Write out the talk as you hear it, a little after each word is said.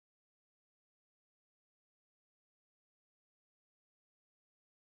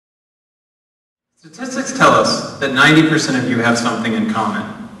Statistics tell us that 90% of you have something in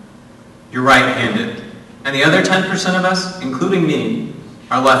common. You're right-handed. And the other 10% of us, including me,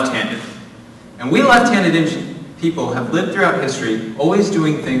 are left-handed. And we left-handed people have lived throughout history always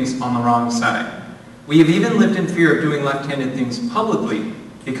doing things on the wrong side. We have even lived in fear of doing left-handed things publicly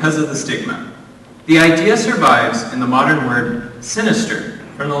because of the stigma. The idea survives in the modern word sinister,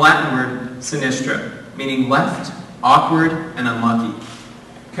 from the Latin word sinistra, meaning left, awkward, and unlucky.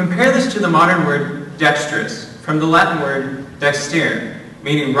 Compare this to the modern word dexterous, from the Latin word dextere,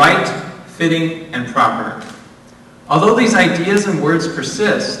 meaning right, fitting, and proper. Although these ideas and words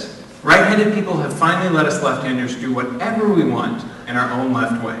persist, right-handed people have finally let us left-handers do whatever we want in our own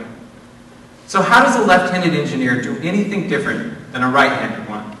left way. So how does a left-handed engineer do anything different than a right-handed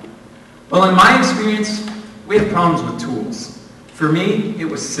one? Well, in my experience, we have problems with tools. For me, it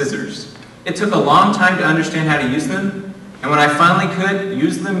was scissors. It took a long time to understand how to use them, and when I finally could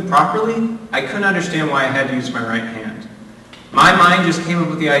use them properly, I couldn't understand why I had to use my right hand. My mind just came up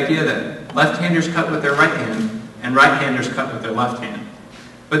with the idea that left-handers cut with their right hand, and right-handers cut with their left hand.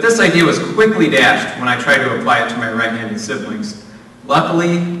 But this idea was quickly dashed when I tried to apply it to my right-handed siblings.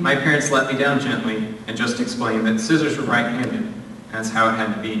 Luckily, my parents let me down gently and just explained that scissors were right-handed, and that's how it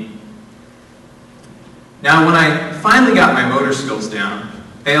had to be. Now, when I finally got my motor skills down,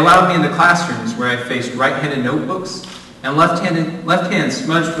 they allowed me in the classrooms where I faced right-handed notebooks and left hand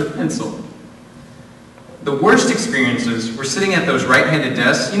smudged with pencil. The worst experiences were sitting at those right-handed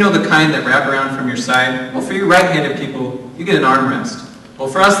desks, you know, the kind that wrap around from your side. Well, for you right-handed people, you get an armrest. Well,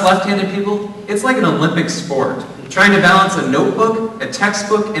 for us left-handed people, it's like an Olympic sport, trying to balance a notebook, a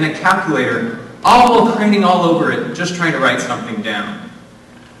textbook, and a calculator, all while craning all over it, just trying to write something down.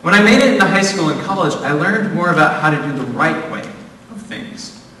 When I made it into high school and college, I learned more about how to do the right way of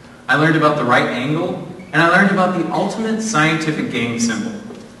things. I learned about the right angle, and I learned about the ultimate scientific game symbol,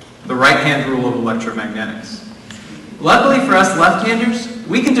 the right-hand rule of electromagnetics. Luckily for us left-handers,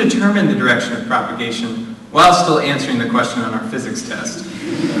 we can determine the direction of propagation while still answering the question on our physics test.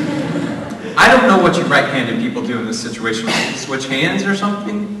 I don't know what you right-handed people do in this situation. Switch hands or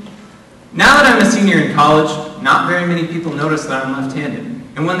something? Now that I'm a senior in college, not very many people notice that I'm left-handed.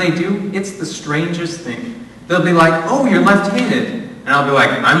 And when they do, it's the strangest thing. They'll be like, "Oh, you're left-handed." And I'll be like,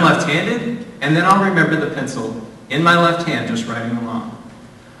 "I'm left-handed?" And then I'll remember the pencil in my left hand just writing along.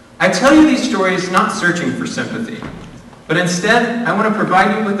 I tell you these stories not searching for sympathy, but instead I want to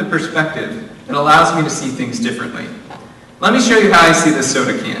provide you with a perspective that allows me to see things differently. Let me show you how I see this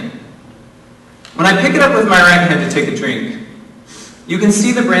soda can. When I pick it up with my right hand to take a drink, you can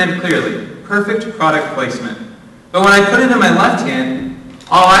see the brand clearly, perfect product placement. But when I put it in my left hand,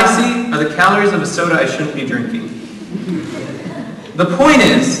 all I see are the calories of a soda I shouldn't be drinking. The point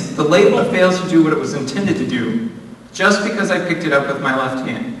is, the label fails to do what it was intended to do just because I picked it up with my left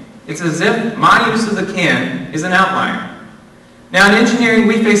hand. It's as if my use of the can is an outlier. Now in engineering,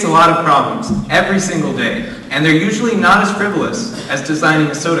 we face a lot of problems every single day, and they're usually not as frivolous as designing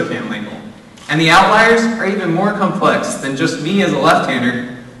a soda can label. And the outliers are even more complex than just me as a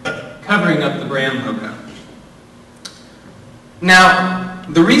left-hander covering up the brand logo. Now,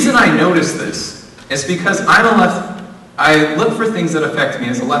 the reason I notice this is because I look for things that affect me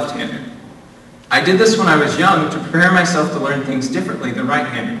as a left-hander. I did this when I was young to prepare myself to learn things differently than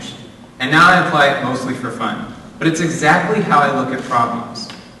right-handers. And now I apply it mostly for fun. But it's exactly how I look at problems.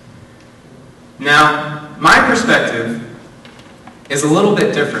 Now, my perspective is a little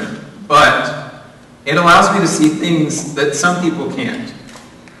bit different, but it allows me to see things that some people can't.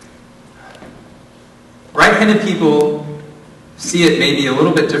 Right-handed people see it maybe a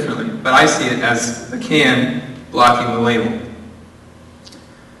little bit differently, but I see it as the can blocking the label.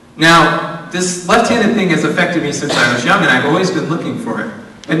 Now, this left-handed thing has affected me since I was young, and I've always been looking for it.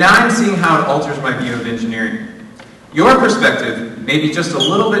 But now I'm seeing how it alters my view of engineering. Your perspective may be just a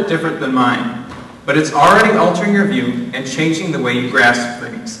little bit different than mine, but it's already altering your view and changing the way you grasp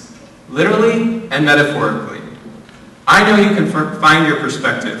things, literally and metaphorically. I know you can find your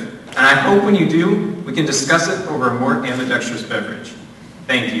perspective, and I hope when you do, we can discuss it over a more ambidextrous beverage.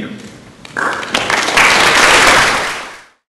 Thank you.